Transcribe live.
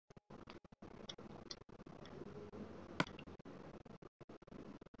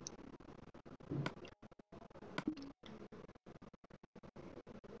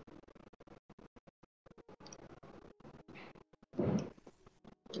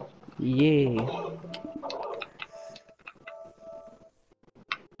Yeah.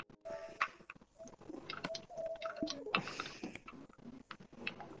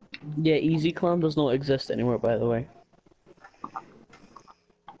 Yeah, Easy Clan does not exist anymore, by the way.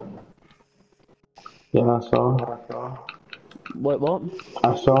 Yeah, I saw. What?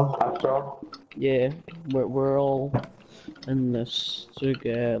 I saw. Yeah, we're all in this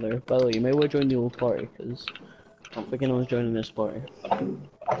together. By the way, you may well join the old party, because I don't think anyone's joining this party. I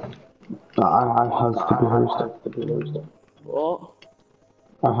has to be hosted. What?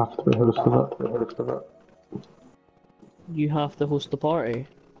 I have to be hosted it. You have to host the party?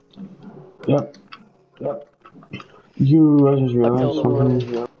 Yep. I just I realised tell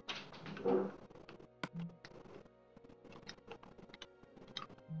something.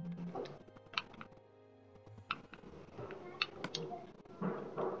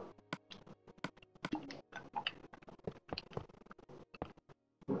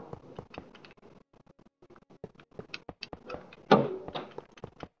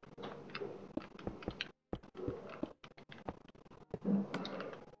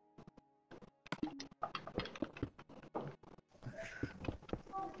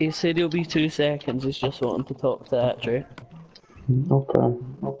 He said he'll be 2 seconds, he's just wanting to talk to Atri. Okay.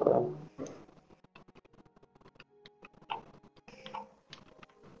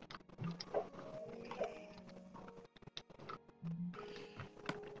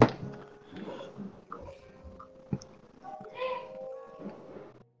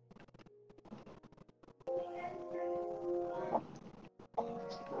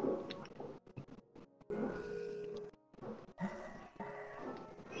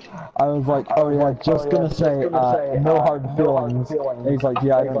 I was like, oh yeah, just gonna say, no hard feelings. And he's like,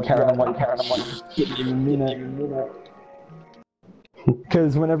 yeah, I don't care. And I'm like, didn't even mean it.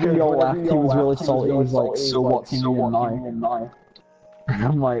 Because whenever you all left, he was really salty. He's like, so what team are you in now? And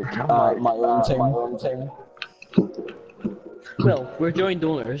I'm like, my own team. Well, we're joint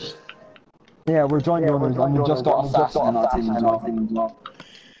donors. Yeah, we're joint owners, and we just got Assassin in our team as well.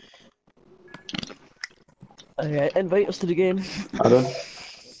 Okay, invite us to the game. I did.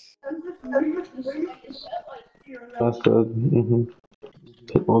 That's good.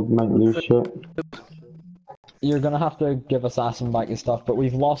 People might lose shit. You're gonna have to give Assassin back his stuff, but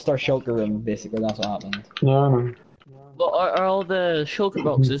we've lost our shulker room, basically, that's what happened. Yeah, I know. But are all the shulker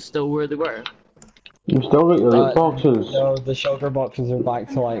boxes still where they were? You still got your loot boxes. No, the shulker boxes are back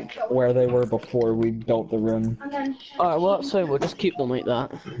to like where they were before we built the room. Alright, well that's fine, we'll just keep them like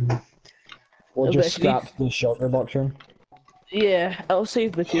that. We'll just scrap the shulker box room. Yeah, it'll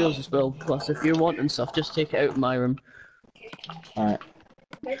save materials as well, plus if you're wanting stuff, just take it out of my room. Alright.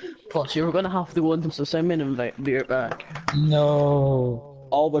 Plus, you were gonna have to go into so send me an invite, be right back. No!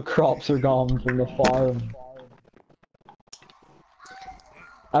 All the crops are gone from the farm.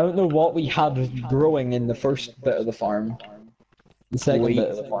 I don't know what we had growing in the first bit of the farm. The second bit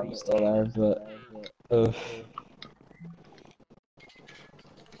of the farm is still there, but...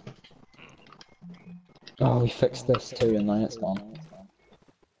 Oh, we fixed this too, and now it's gone.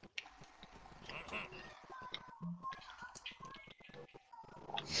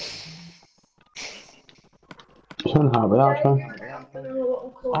 I'm happy actually.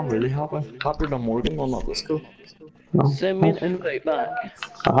 I'm really happy. Happier than Morgan on that disco. No. Send me an invite back.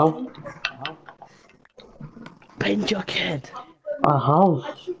 I have. Pinned your kid! I have.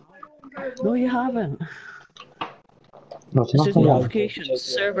 No, you haven't. That's This is nothing. notifications,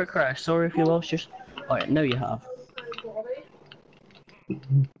 server crash, sorry if you lost your... Alright, now you have.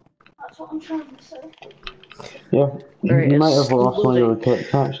 That's what I'm trying to say. Yeah, Right, you might it's have lost one of your loading.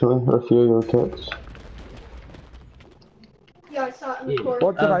 kits actually, or a few of your kits. Yeah, I started recording.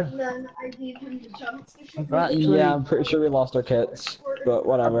 What did And then I gave him the chance to shoot me. Actually, Yeah, I'm pretty sure we lost our kits, but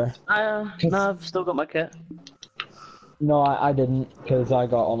whatever. no, I've still got my kit. No, I didn't, because I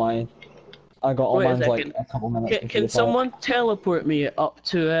got all mine. I got all Wait a mine like second. a couple minutes before Can the fight. someone teleport me up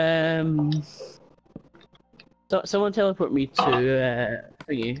to, someone teleport me to,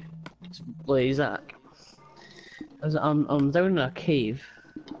 thingy, to Blazak. Cause I'm down in a cave.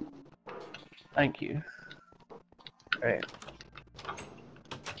 Thank you. Right.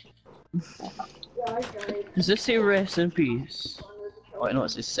 Yeah, I died. Does this say rest in peace? Oh, I know it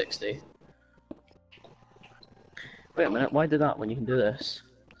says 60. Wait a minute, why do that when you can do this?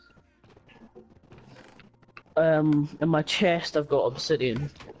 In my chest I've got obsidian.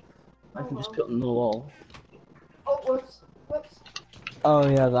 I can just put it on the wall. Oh, whoops. Oh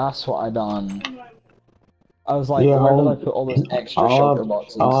yeah, that's what I done. I was like, Yeah, where did I put all those extra shulker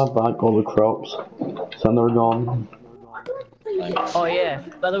boxes? I'll have back all the crops. So they're gone. Oh yeah,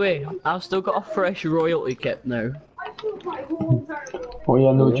 by the way, I've still got a fresh royalty kit now. I feel my whole entire world. Oh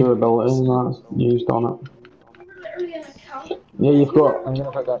yeah, no Really? durability and that's used on it. Literally an account. Yeah, you've got I'm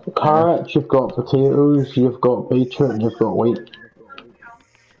gonna put that. carrots, you've got potatoes, you've got beetroot, and you've got wheat.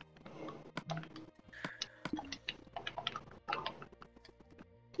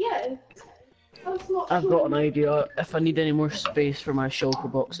 Yeah. That's not I've true. got an idea. If I need any more space for my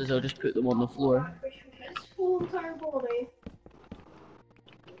shulker boxes, I'll just put them on the floor. His whole entire body.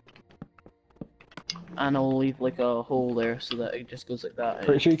 And I'll leave like a hole there so that it just goes like that.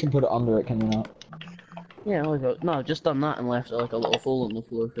 Pretty sure you can put it under it, can you not? Yeah, I'll leave it. No, I've just done that and left like a little hole in the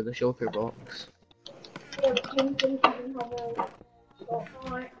floor for the shulker box. Yeah, but Jim didn't even have a stop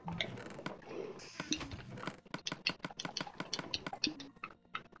on it.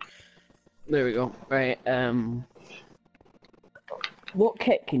 There we go. Right, what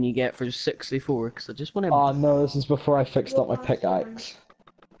kit can you get for 64? Because I just want to... Oh no, this is before I fixed up my pickaxe.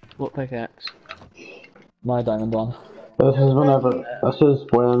 What pickaxe? My diamond one. This is when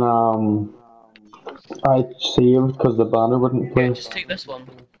I saved because the banner wouldn't Yeah, play. just take this one.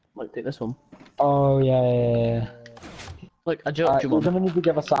 Like, take this one. Oh yeah. Look, I dropped you We're one. gonna need to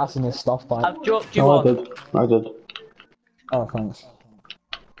give Assassin his stuff back. I've dropped you Oh, I one. did. I did. Oh, thanks.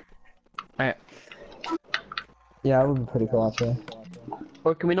 Right. Yeah, that would be pretty cool actually.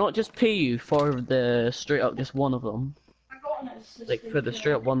 Or can we not just pay you for the straight up just one of them? I got an assistant. Like, for the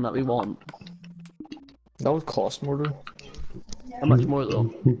straight up one that we want. That would cost more though. How much more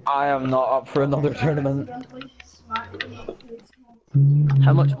though? I am not up for another tournament.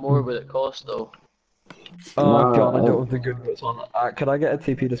 How much more would it cost though? Oh No, god, I don't have the good bits on. Could I get a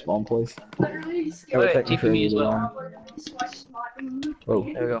TP to spawn, please? Literally It would Wait, take me TP me as really well. long. Oh,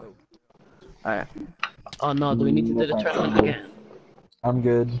 There we go. Alright. Oh no, do we need to do the tournament again? I'm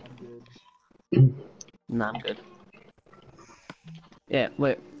good. Nah, I'm good. Yeah,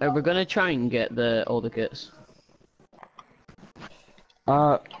 wait, we're gonna try and get all the kits.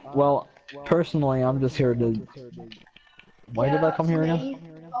 Well, personally, I'm just here to. Why did I come here again?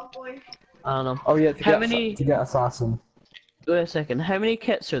 Oh boy. I don't know. Oh yeah, to How get many- to get Assassin. Wait a second, how many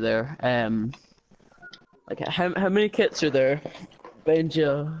kits are there? Like, how many kits are there?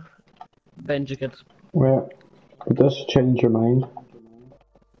 Benja kits. Wait, would this change your mind?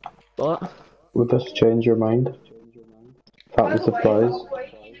 What? Would this change your mind? That was the prize. Where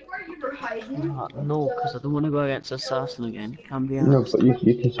you were hiding? No, because I don't want to go against Assassin again. Can't be No, asked. but you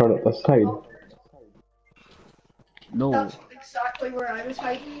can start at this side. No. That's exactly where I was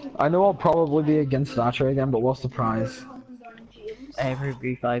hiding. I know I'll probably be against Thatcher again, but what's the prize? James. Every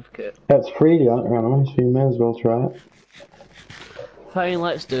V5 kit. It's free to enter anyway, so you may as well try it. Fine,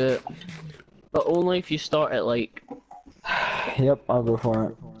 let's do it. But only if you start at like... Yep, I'll go for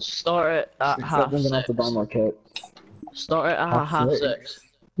it. Start it at Except half I'm gonna have to buy 6. more kit. Start it at Half half 6. 6.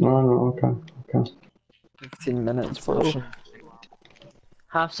 No, okay. 15 minutes first.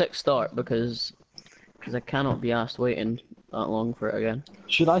 Half 6 start because I cannot be asked waiting that long for it again.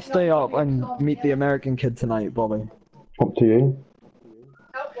 Should I stay up and meet the American kid tonight, Bobby? Up to you.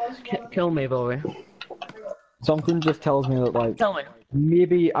 That was one of Kill me, Bobby. Something just tells me that, like, Tell me.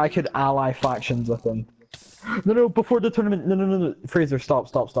 maybe I could ally factions with him. No, before the tournament. No. Fraser,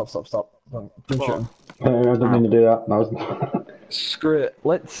 stop. Don't shoot him. I didn't mean to do that. That was... Screw it.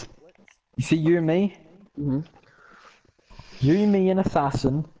 Let's. You see, you and me? Mhm. You, me, and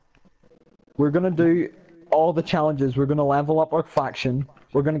Assassin. We're gonna do all the challenges. We're gonna level up our faction.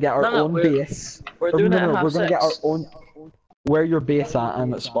 We're gonna get our No, own we're- base. We're Or doing no, it at no, half we're gonna get our 6. own. Where your base at?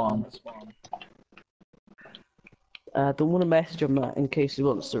 I'm at spawn. I don't want to message him that in case he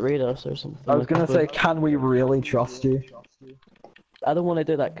wants to raid us or something. I was like gonna that, say, can we really trust you? but I don't want to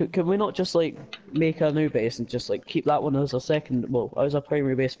do that. Can we not just like make a new base and just like keep that one as a second? Well, as a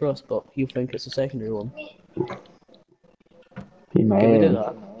primary base for us, but you think it's a secondary one. He Can we do may.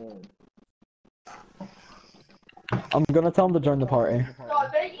 that? I'm gonna tell him to join the party. No, I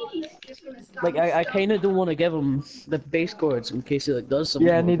bet he's just gonna stand Like I still. kind of don't want to give him the base coords in case he like does something.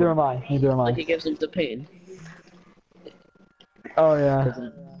 Yeah, with neither them. am I. Neither am Like he I. gives them to pain. Oh yeah.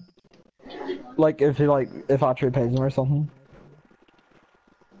 Like if Atri pays him or something.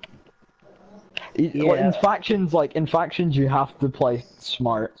 Well, Yeah. in factions you have to play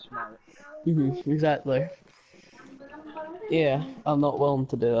smart. Exactly. Yeah, I'm not willing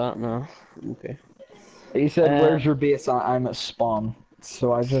to do that now. Okay. He said, Uh, "Where's your base at?" I'm at spawn.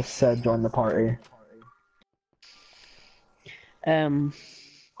 So I just said, "Join the party."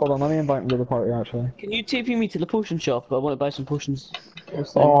 Hold on, let me invite him to the party. Actually, Can you TP me to the potion shop? I want to buy some potions.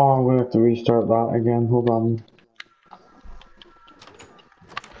 Oh, I'm gonna have to restart that again. Hold on.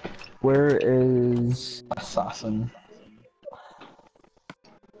 where is Assassin?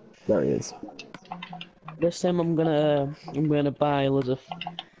 There he is. This time I'm gonna buy loads of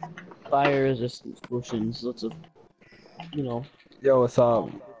fire resistance potions, lots of, you know, Yo, what's up?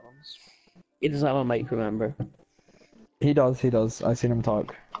 good ones. He doesn't have a mic, remember? He does. I seen him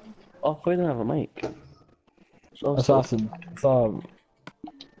talk. Oh, we don't have a mic. So Assassin, what's up?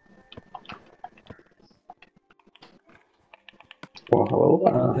 Well, hello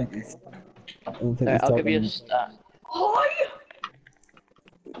I don't there. think he's. I don't think Alright, he's I'll give you a talking. stat. Hi!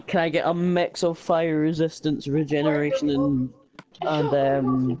 Can I get a mix of fire resistance, regeneration,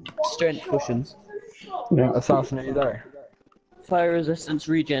 and strength potions? Yeah. Assassin, are you there? Fire resistance,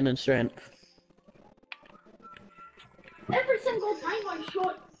 regen, and strength. Every single time I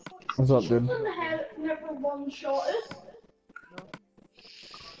shot What's up, dude? in the head, never one shot it.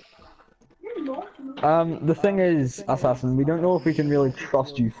 You're not. The thing is, Assassin, we don't know if we can really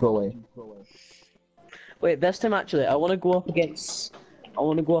trust you fully. Wait, this time actually, I want to go up against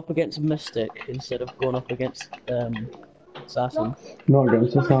Mystic instead of going up against Assassin. Not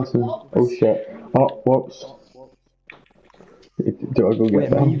against Assassin. Oh shit. Oh, whoops. Do I go Wait,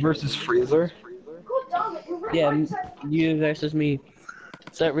 get me them? versus Fraser? God damn it, you're right. Yeah, you versus me.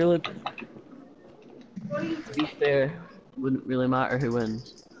 So it really, to be fair, wouldn't really matter who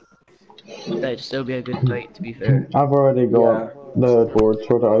wins. That'd still be a good fight, to be fair. I've already got the board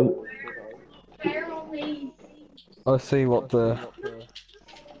sorted out. Barely. Let's see what the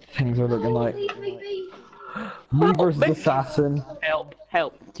things are looking like. Leave me be. Me versus Assassin, Help,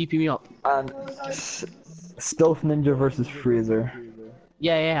 TP me up. and Stealth Ninja versus Fraser.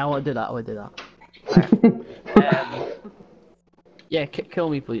 Yeah, I want to do that. Yeah, kill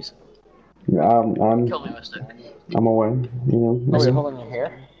me, please. I'm Kill me, Mystic. I'm away. You know. Oh wait, hold on, you're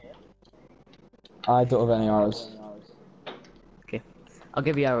here? I don't have any arrows. Okay, I'll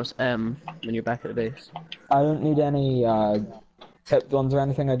give you arrows. When you're back at the base. I don't need any tipped ones or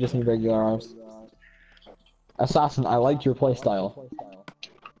anything, I just need regular arrows. Assassin, I like your playstyle.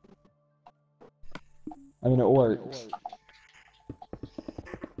 I mean, it works.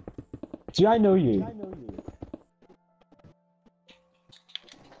 See, I know you.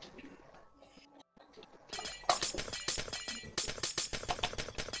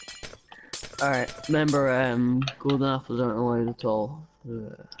 Alright, remember, golden apples aren't allowed at all.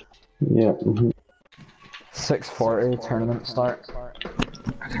 Yeah. Mhm. 6:40 tournament start.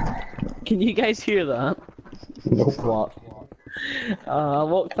 Can you guys hear that? Nope. What? I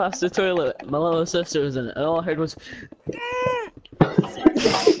walked past the toilet, my little sister was in it, and all I heard was.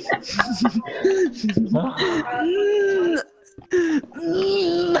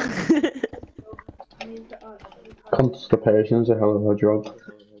 Constipation's a hell of a drug.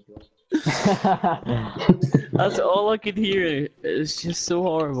 That's all I could hear. It's just so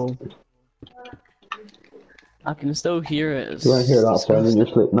horrible. I can still hear it. It's, Do I hear that sound in your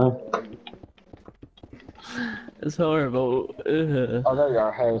sleep now? it's horrible. Ugh. Oh, there you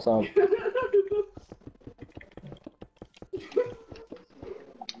are. Hey, what's up?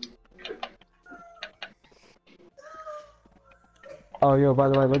 Oh, yo, by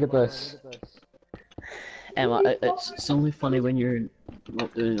the way, look at this. Emma, it's only funny when you're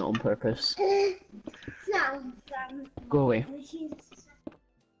not doing it on purpose. Go away.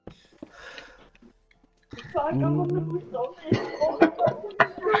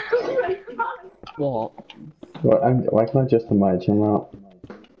 What? Why can't I just imagine that?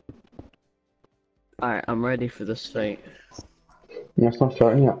 Alright, I'm ready for this fight. Yeah, it's not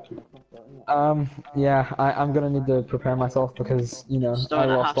starting yet. Yeah, I'm gonna need to prepare myself because, you know, Start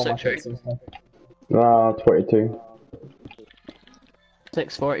I at lost all my half six, hits and stuff. 22.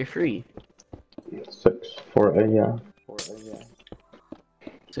 6:43. 6:40, yeah.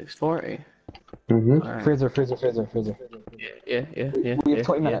 6:40. Mhm. Alright. Fraser. Yeah. We have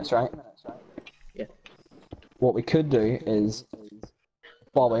 20 minutes, right? Yeah. What we could do is,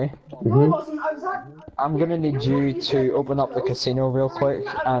 Bobby, Mhm. I'm gonna need you to open up the casino real quick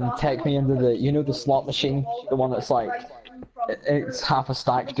and take me into the, you know, the slot machine, the one that's like, it's half a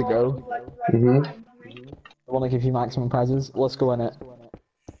stack to go, Mhm. the one that gives you maximum prizes. Let's go in it.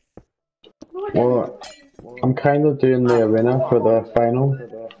 Well, I'm kind of doing the arena for the final.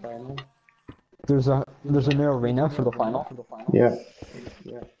 There's a new arena for the final. Yeah.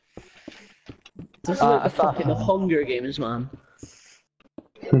 This is like the fucking Hunger Games, man.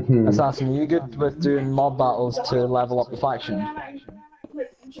 Assassin, are you good with doing mob battles to level up the faction?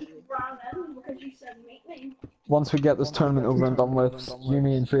 Once we get this tournament over and done with, you,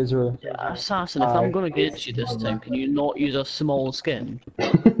 me, and Fraser. Assassin, if I'm gonna get you this time, can you not use a small skin?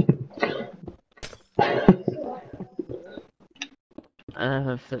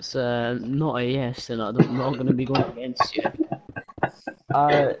 If it's not a yes, then I'm not gonna be going against you.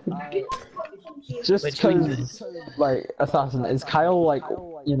 Just Which means because, like, Assassin, is Kyle, like,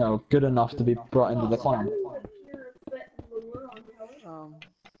 you know, good enough to be brought into the clan? Um,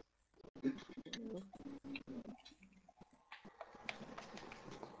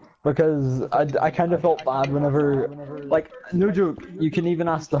 Because I kind of felt bad whenever, like, no joke, you can even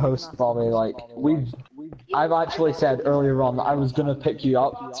ask the host, Bobby, like, I've actually said earlier on that I was gonna pick you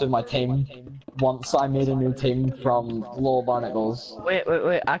up to my team once I made a new team from Lowell Barnacles. wait,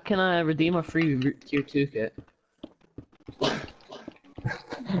 can I redeem a free tier 2 kit?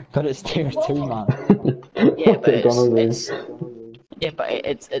 But it's tier 2, man. Yeah, but It's gonna be.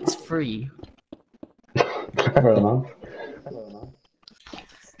 it's free. Fair enough.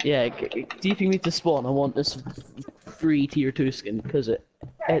 Yeah, deeping me to spawn, I want this free tier 2 skin, because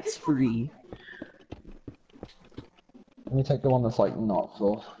it's free. Let me take the one that's, like, not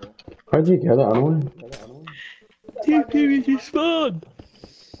full. How'd you get it anyway? Deeping me to spawn!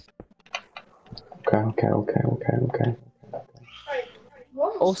 Okay.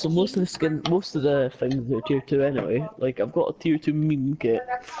 Also, most of the things are tier 2 anyway. Like, I've got a tier 2 meme kit.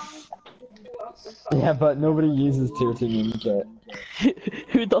 Yeah, but nobody uses tier 2 meme kit.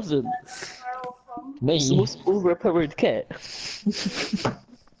 Who doesn't? Me. It's the most overpowered kit.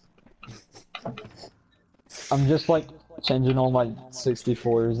 I'm just, like, changing all my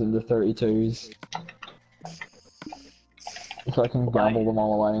 64s into 32s. So I can gamble them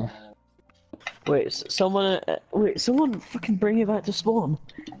all away. Wait, someone fucking bring it back to spawn.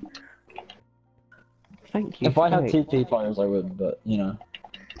 Thank you. If I had Right. TP players, I would, but, you know.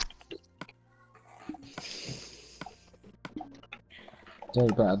 Very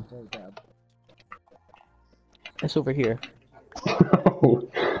bad. It's over here.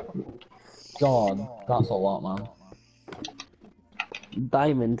 God, that's a lot, man.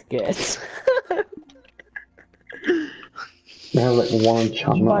 Diamond kit. They have like one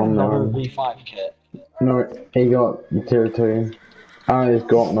enchantment on Another there. V5 kit. No, he got tier 2. And he's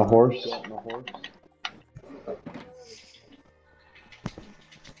got on a horse.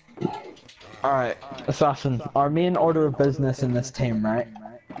 Alright, Assassin, our main order of business in this team, right?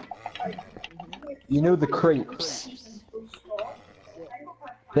 You know the creeps.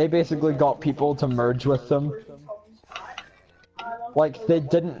 They basically got people to merge with them. Like,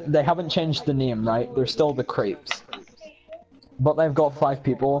 they haven't changed the name, right? They're still the creeps. But they've got 5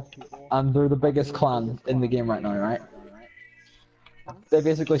 people, and they're the biggest clan in the game right now, right? They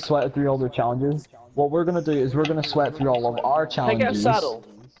basically sweated through all their challenges. What we're gonna do is we're gonna sweat through all of our Can I get a challenges. saddle?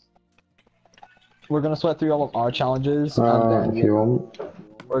 We're gonna sweat through all of our challenges, If and you then want.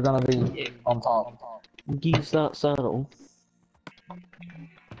 we're gonna be on top. Use that saddle.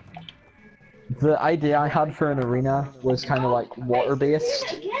 The idea I had for an arena was kind of like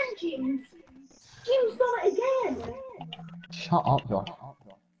water-based. Again, James. James done it again. Shut up, Josh.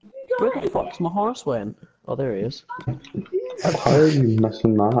 Where the fuck's my horse went? Oh, there he is. How are you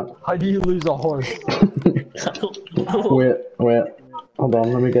missing that? How do you lose a horse? Wait. Hold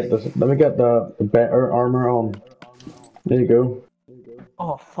on, let me get this. Let me get the better armor on. There you go.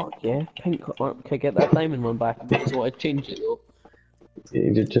 Oh fuck yeah, pink armor. Can I get that diamond one back? That's what I changed it though.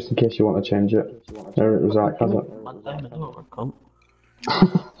 Just in case you want to change it. There it was that, has it? My diamond armor, cunt.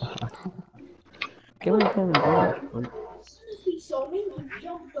 Give me a diamond armor, cunt. He saw me. He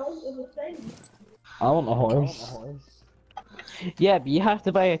jumped out of the thing. I want a horse. Yeah, but you have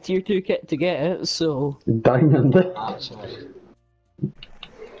to buy a tier 2 kit to get it, so... Diamond. Actually.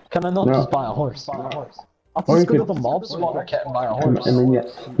 Can I not No. just buy a horse? I'll Or just you go to could- the mob spawner kit and buy a And horse. then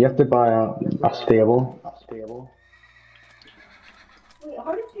you have to buy a stable. Wait,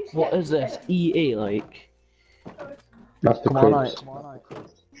 how did you What is this? EA, like? That's the Come on crates. out.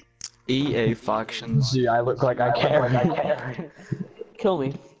 EA factions. Gee, I look like I care. Kill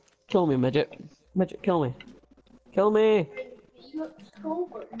me. Kill me, midget. Midget, kill me. Kill me! skull?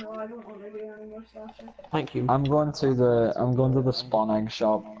 But no, I don't want to do any more stuff. Thank you. I'm going to the spawn egg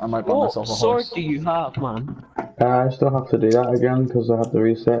shop. I might buy What myself a sword horse. do you have, man? I still have to do that again because I have to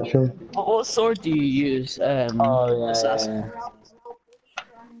reset sure. What sword do you use, Oh yeah, Assassin?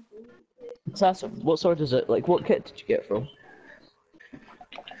 Assassin, what sword is it? Like, what kit did you get from?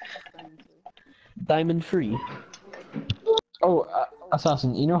 Diamond free. Oh,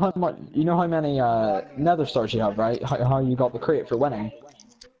 Assassin, you know how many nether stars you have, right? How you got the crate for winning?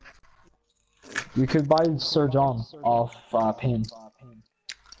 You could buy Sir John off Pain.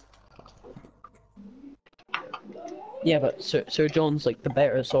 Yeah, but Sir John's like the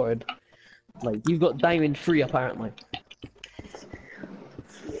better sword. Like, you've got diamond free apparently.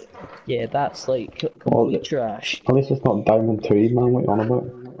 Yeah, that's like complete Well, trash. At least it's not Diamond 3, man. What you on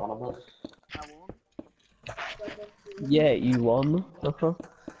about? Yeah, you won.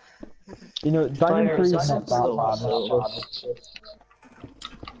 You know, Diamond Fire 3 is not resistance that though, bad, so- it's just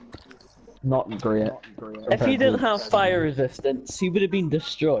not great. If he didn't have fire resistance, he would have been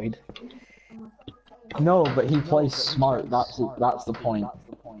destroyed. No, but he plays smart, that's the point.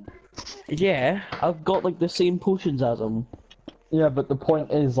 Yeah, I've got like the same potions as him. Yeah, but the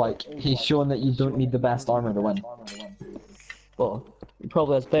point is, like, he's showing that you don't need the best armor to win. Well, he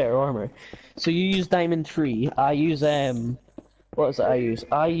probably has better armor. So you use Diamond 3, I use what is it I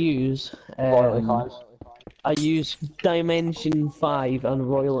use? Royalty 5. I use Dimension 5 and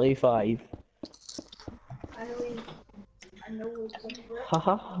Royalty 5.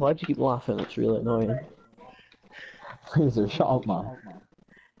 Haha, why'd you keep laughing? It's really annoying. Fraser, shut up, man.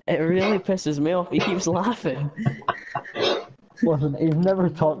 It really pisses me off, he keeps laughing. Listen, he's never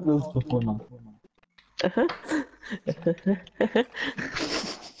talked this before, man.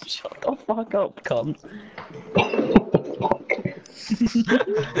 Shut the fuck up, cunt.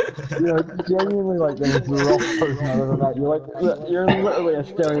 You're genuinely like the most rough person I've ever met. You're literally a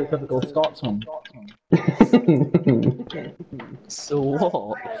stereotypical Scotsman. So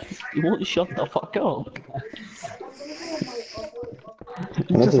what? You won't shut the fuck up?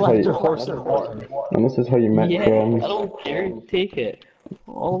 You just left your horse in water. And this is how you met Yeah, friends. I don't care, take it.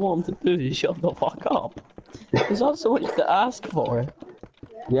 All I want him to do is shut the fuck up. There's not so much to ask for.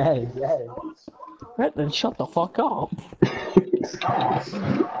 Yeah. Right then, shut the fuck up.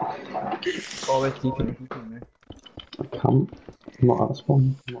 Always keeping I can't. I'm not at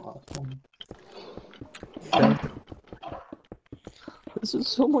spawn. This is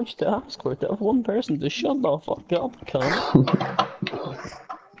so much to ask for, to have one person to shut the fuck up, cunt.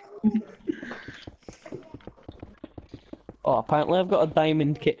 Oh, apparently I've got a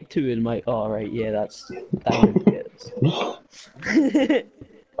diamond kit too in my... Oh, right, yeah, that's diamond kits.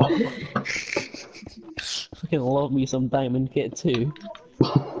 Fucking love me some diamond kit too.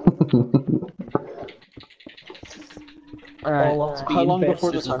 Alright, All us how being long best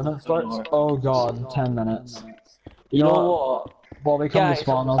before the is tournament an hour. starts? Oh god, 10 minutes. You know what? While we come Guys, to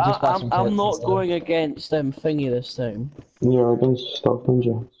spawn, I'll just buy some I'm kits not instead. going against Thingy this time. You're against Stock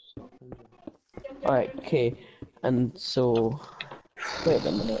Ninja. Alright, okay. And so... Wait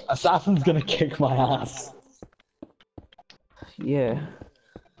a minute. Assassin's gonna kick my ass. Yeah.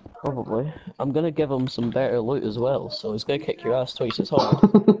 Probably. I'm gonna give him some better loot as well, so he's gonna kick your ass twice as hard.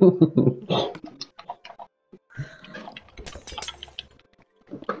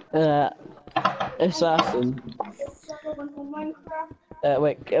 Assassin.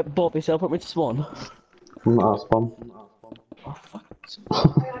 Wait, Bobby, teleport me to Swan. I'm not at spawn. Oh, fuck.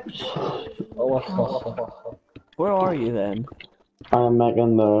 Oh, Where are you then? I am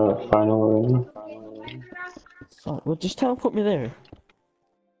making the final arena. Fuck, well, just teleport me there.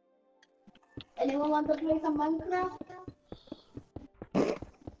 Anyone want to play some Minecraft?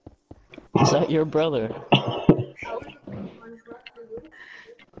 Is that your brother?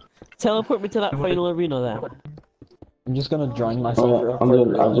 Teleport me to that final arena then. I'm just gonna join Oh myself. yeah, I'm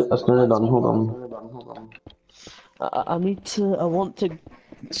doing. I just nearly done. Hold on. I need to. I want to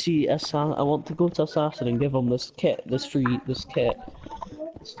see Assassin. I want to go to Assassin and give him this kit, this kit,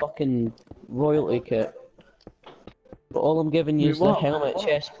 this fucking royalty kit. But all I'm giving you is the helmet,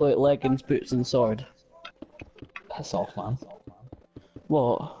 chestplate, leggings, boots, and sword. Piss off, man.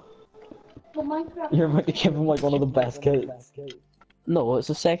 What? The Minecraft. You're about to give him like one of the best kits. No, it's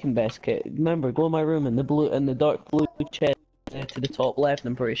the second best kit. Remember, go in my room in the dark blue chest to the top left.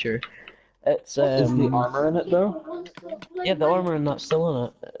 I'm pretty sure. It's Is the armor in it though? yeah, the armor and that's still in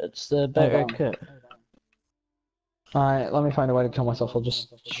it. It's the better kit. Alright, let me find a way to kill myself. I'll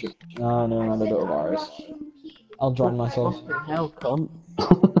just shoot. No, never mind. I don't have ours. I'll join myself. Hell, cunt.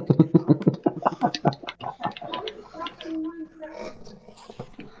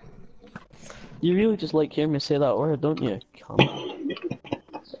 You really just like hearing me say that word, don't you? Cunt.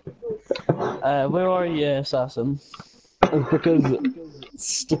 Where are you, Assassin? It's because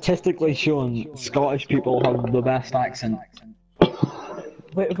statistically shown, Scottish people have the best accent.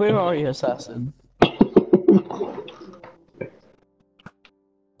 Where are you, Assassin? Do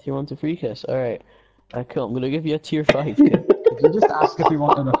you want a free kiss? Alright. Cool, I'm gonna give you a tier 5 kit. Did you just ask if he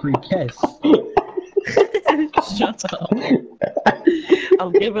wanted a free kiss? Shut up.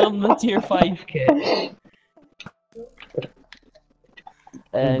 I'm giving him the tier 5 kit.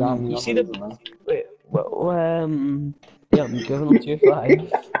 You see the... Wait, yeah, I'm giving him tier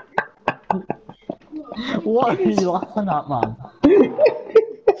 5. What are you laughing at, man?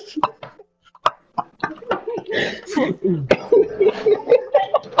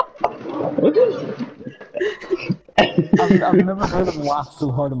 I've never heard him laugh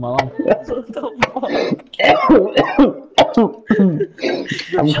so hard in my life. What the fuck?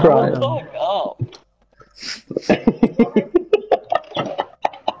 I'm Shut crying. the fuck up.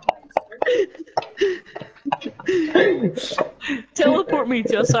 Teleport me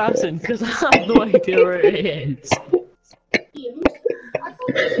to Assassin, because I have no idea where it is.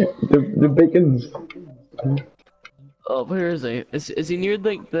 The beacons. Oh, where is he? Is he near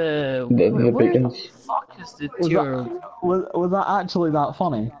like the The where the beacons. fuck is the Was tier? was that actually that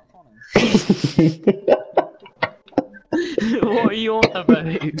funny? What are you on about?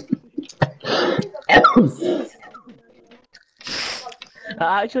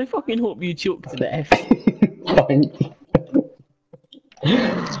 I actually fucking hope you choke to death. Thanks.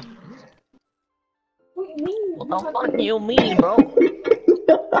 What do you mean? What the fuck do you mean, bro?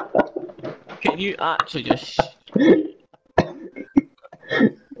 Can you actually just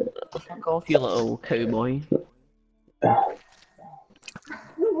fuck off, you little cowboy? I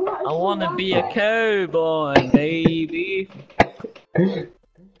wanna be a cowboy, baby.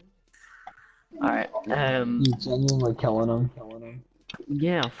 Alright, You genuinely killing him.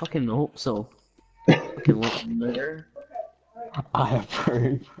 yeah, I fucking hope so. Fucking look there. I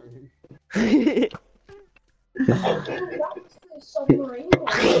approve. That's the submarine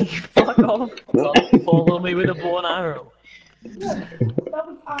one. Fuck off. Follow me with a bow and arrow. That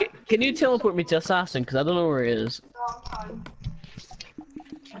was Can you teleport me to Assassin? Because I don't know where it is.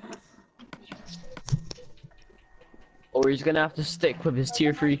 Or he's gonna have to stick with his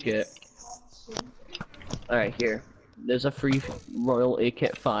tier 3 kit. Alright, here. There's a free Royal A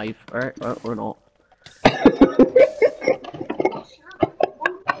Kit 5. Alright, or not.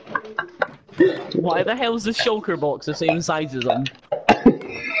 Why the hell is the shulker box the same size as him?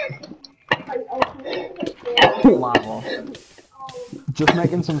 Lava. Just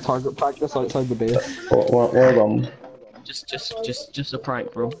making some target practice outside the base. Well done. Just a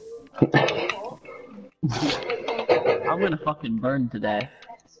prank, bro. I'm gonna fucking burn to death.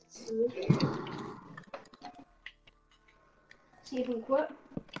 Stephen quit.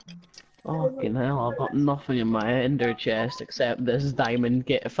 Fucking hell, I've got nothing in my ender chest except this diamond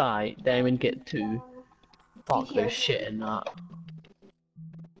kit 5, diamond kit 2. Fuck, there's shit in that.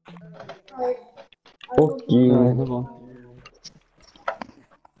 Okay. Alright, hold on.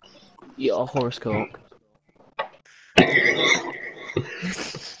 Eat a horse cock.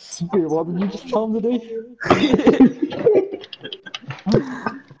 Wait, what did you just tell him to do?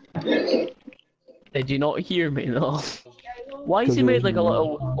 Did you not hear me though? Why has he made like a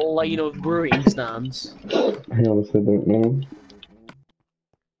little line of brewing stands? I honestly don't know.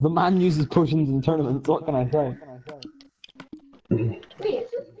 The man uses potions in tournaments, what can I say? Wait,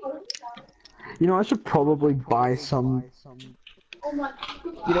 it's just You know, I should probably buy some... oh my.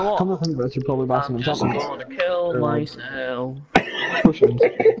 You know Come what? to think of it, I should probably buy some I'm just enchantments. gonna kill myself. Potions.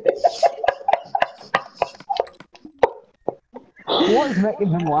 What is making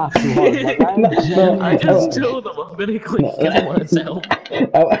him laugh so hard? Like, I just told him I'm gonna quick kill myself.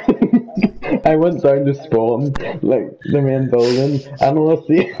 I went down to spawn, like, the main building, and all I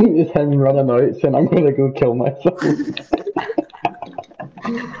see is him running out saying I'm gonna go kill myself.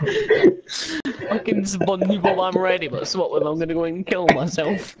 Fucking SpongeBob, I'm ready, but what when I'm gonna go and kill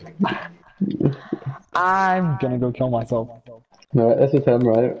myself? I'm gonna go kill myself. No, this is him,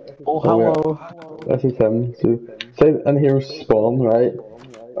 right? Oh, Oh, wait. hello. This is him. So, say in here spawn, right?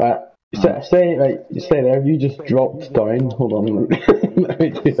 Say there, you just dropped down. Hold on, let me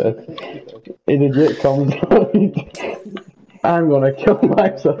do this. He legit comes out. I'm gonna kill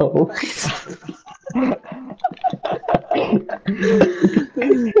myself.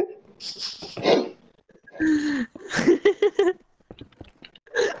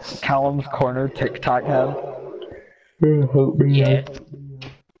 Callum's corner tic-tac head. Help me. Yeah.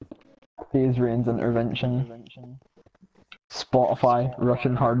 Phase Rain's intervention. Spotify,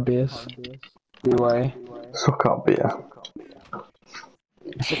 Russian hard bass. Delay. Suck up, yeah.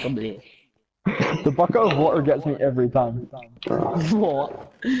 Sick of me. The bucket of water gets me every time.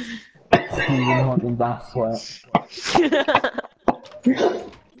 What? Stephen Hawking's ass sweat.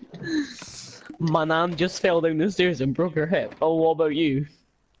 My nan just fell down the stairs and broke her hip. Oh, what about you?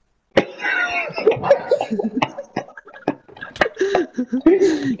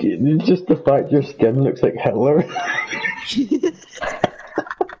 It's just the fact your skin looks like Hitler.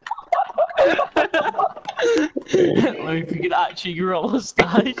 Like, if you could actually grow a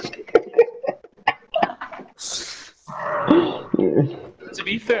mustache. To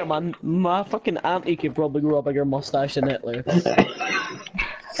be fair, man, my fucking auntie could probably grow a bigger mustache than Hitler.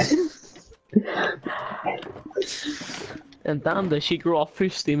 And damn, does she grow a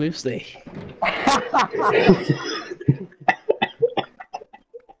foosty moosty?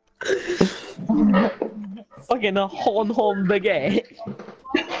 fucking a hon baguette.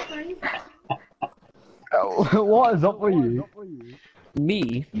 What is up with you?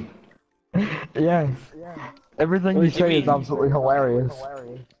 Me? Yes. Everything What you do you say is mean? absolutely hilarious.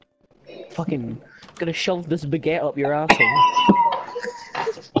 Fucking gonna shove this baguette up your asshole.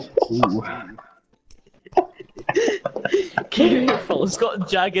 Ooh. Careful, it's got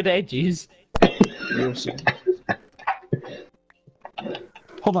jagged edges. Wilson.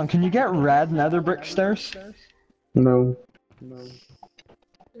 Hold on, can you get red nether brick stairs? No.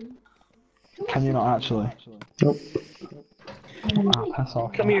 Can you not actually? Nope. Ah, piss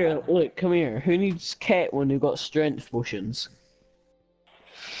off. Come here, look, come here. Who needs ket when who got strength potions?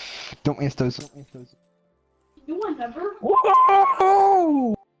 Don't waste those. You want number?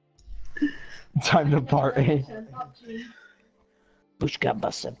 Whoa! Time to party. Pushka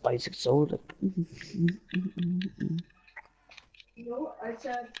basa basic soda. No, I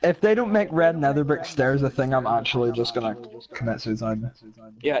said. If they don't make red nether brick stairs a thing, I'm actually just gonna commit suicide.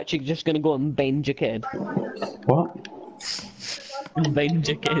 You're actually just gonna go and bend your kid. What? Bend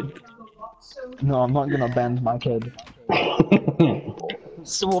your kid. No, I'm not gonna bend my kid.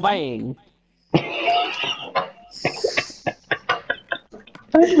 So bang.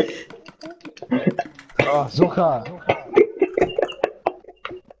 Oh, Zoka!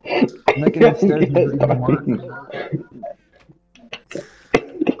 Making the stairs even work.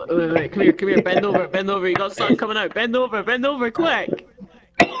 Wait, come here, bend over, you got something coming out, bend over, quick!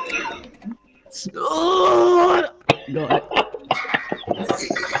 Oh! Got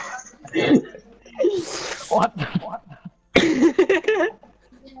it. What?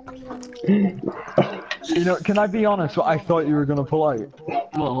 You know, can I be honest? What I thought you were gonna pull out?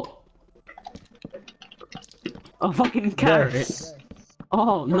 What? A fucking carrot. This.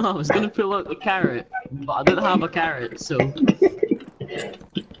 Oh no, I was gonna pull out the carrot, but I didn't have a carrot, so.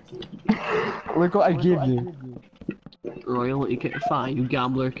 Look what I give you. Royalty kit 5, you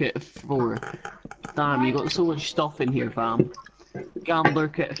gambler kit 4. Damn, you got so much stuff in here, fam. Gambler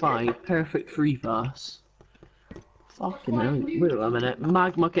kit 5, perfect free pass. Fucking hell, wait a minute.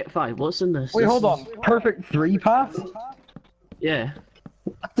 Magma kit 5, what's in this? Wait, This hold on. is- Perfect 3 pass? Yeah,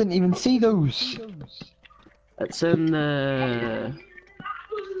 I didn't even see those. it's in the.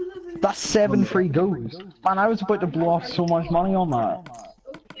 That's 7 free goes. Man, I was about to blow off so much money on that.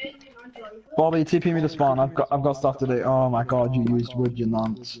 Bobby, TP me to spawn. I've got stuff to do. Oh my god, you used wood, you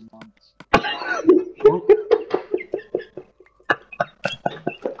nonce. I've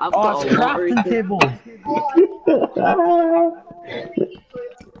Oh, got it's a lottery crafting kit. table.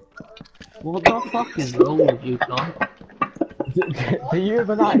 What the fuck is wrong with you, Tom? Do you have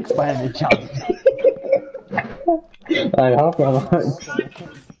an axe by any chance? I have an axe.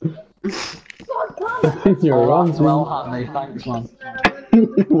 You're Oh, wrong, that's well handy. Thanks, man.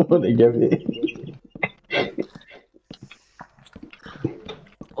 What to give you?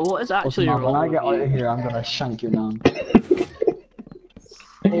 What is Listen, actually man, when I wrong get out with of you? here, I'm gonna shank you, man.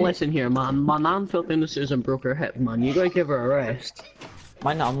 Listen here, man. My nan fell down the stairs and broke her hip, man. You gotta give her a rest.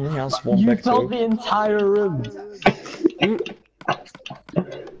 My nan only has one You big filled toe. the entire room.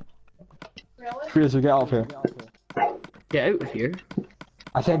 Fraser, get up here. Get out of here.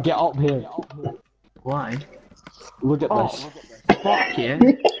 I said get up here. Why? Look at Oh, this. fuck yeah.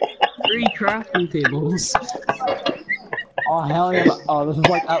 3 crafting tables. Oh hell yeah. Oh, this is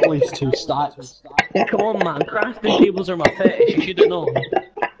like at least 2 stacks. Come on, man. Crafting tables are my fetish. You should have known.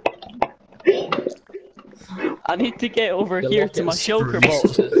 I need to get over here to my shulker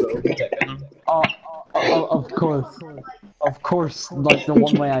boxes. Oh, of course. Of course, like the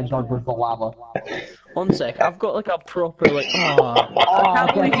one way I dug was the lava. One sec. I've got like a proper like. Oh, Oh, I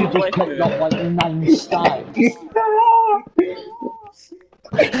I can't believe guess you you just went picked up like 9 stacks.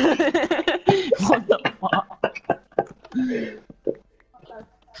 What the fuck?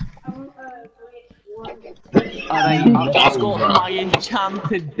 Alright, I've just got my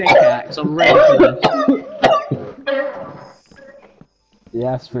enchanted pickaxe. I'm ready for this.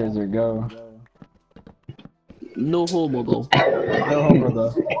 Yes, Fraser, go. No homo though. No homer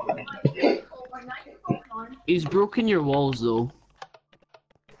though. He's broken your walls though.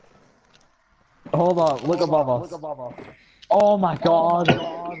 Hold on, look above us. Oh my god.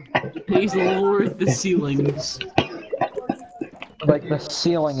 He's lowered the ceilings. Like the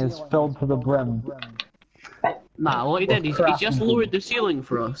ceiling is filled to the brim. Nah, what he did, he just lowered the ceiling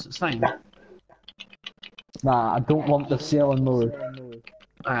for us. It's fine. Nah, I don't want the ceiling lowered.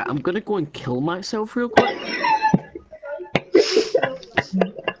 Alright, I'm gonna go and kill myself real quick.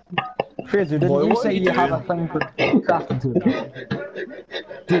 Fraser, didn't Boy, you what say are you you have a thing for crafting table?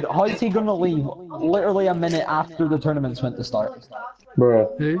 Dude, how's he gonna leave literally a minute after the tournament's meant to start? Bruh.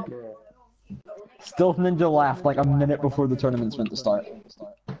 Who? Stealth Ninja left like a minute before the tournament's meant to start.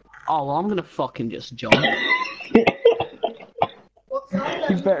 Oh, well, I'm gonna fucking just jump. What's that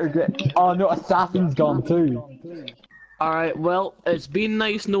You then? better get. Oh no, Assassin's gone too. Alright, well, it's been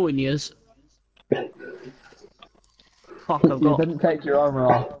nice knowing yous. Fuck, I've You got. didn't take your armor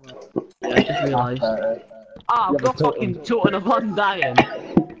off. I just realised. Ah, Yeah, I've got but fucking totem of undying.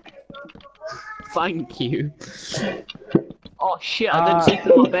 Thank you. Oh shit, I didn't sleep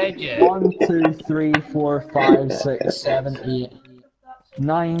in my bed yet. 1, 2, 3, 4, 5, 6, 7, 8,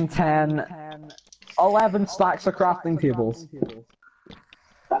 9, 10, 11 stacks of crafting tables.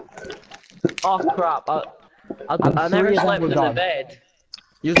 Oh crap, I And never 3 of them slept were in the done. bed.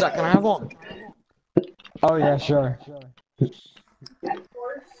 Use that, can I have one? Oh yeah, sure.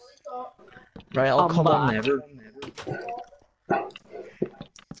 Right, I'll I'm come on back. never.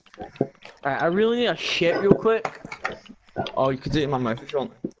 Alright, I really need a shit real quick. Oh, you could do it in my mouth if you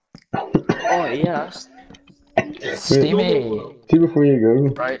want. Oh yes. Steamy. See before you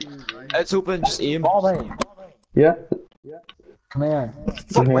go. Right. It's open, just aim. Bobby, Yeah. come here.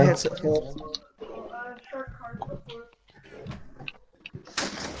 Fuck my Mhm. headset. Short card before.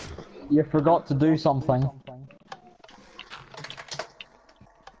 You forgot to do something.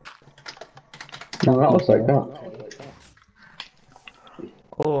 No, that looks like that.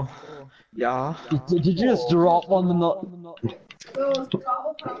 Oh. Yeah. Did you just drop one and not No,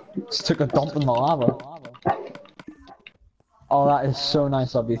 travel pass. just took a dump in the lava? Oh, that is so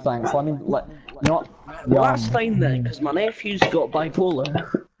nice of you. Thanks. Let me let you know what? Well, that's Yum. fine then, because my nephew's got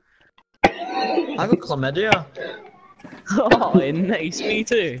bipolar. I got chlamydia. Oh, nice, me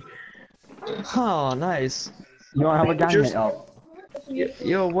too. Oh, nice. You wanna have a gang Just- meet up?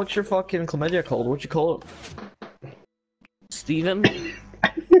 Yo, what's your fucking chlamydia called? What you call it? Steven?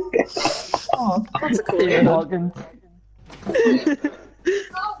 Oh, that's a cool Stephen Hawkins.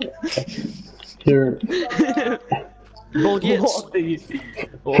 Here, Bill Gates. What do you,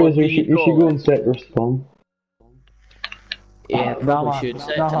 what Fraser, do you you should call go it? and set your spawn. Yeah, probably should. Set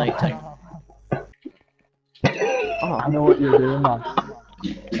it to night time. I know what you're doing, man.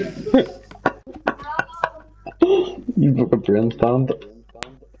 You broke a brain stand.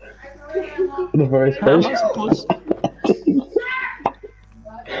 The very How am I first. supposed?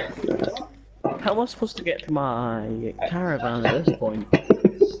 How am I supposed to get to my caravan at this point?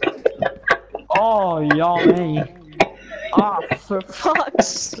 Oh, yummy. Ah, for fuck's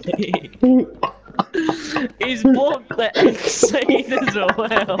sake! He's blocked the inside as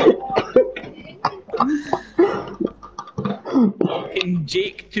well. Fucking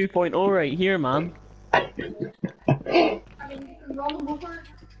Jake 2.0 right here, man. I mean, you can run them over.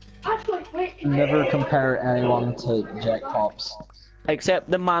 Actually, wait. Never compare anyone to Jack Pops. Except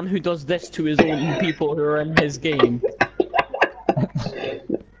the man who does this to his own people who are in his game.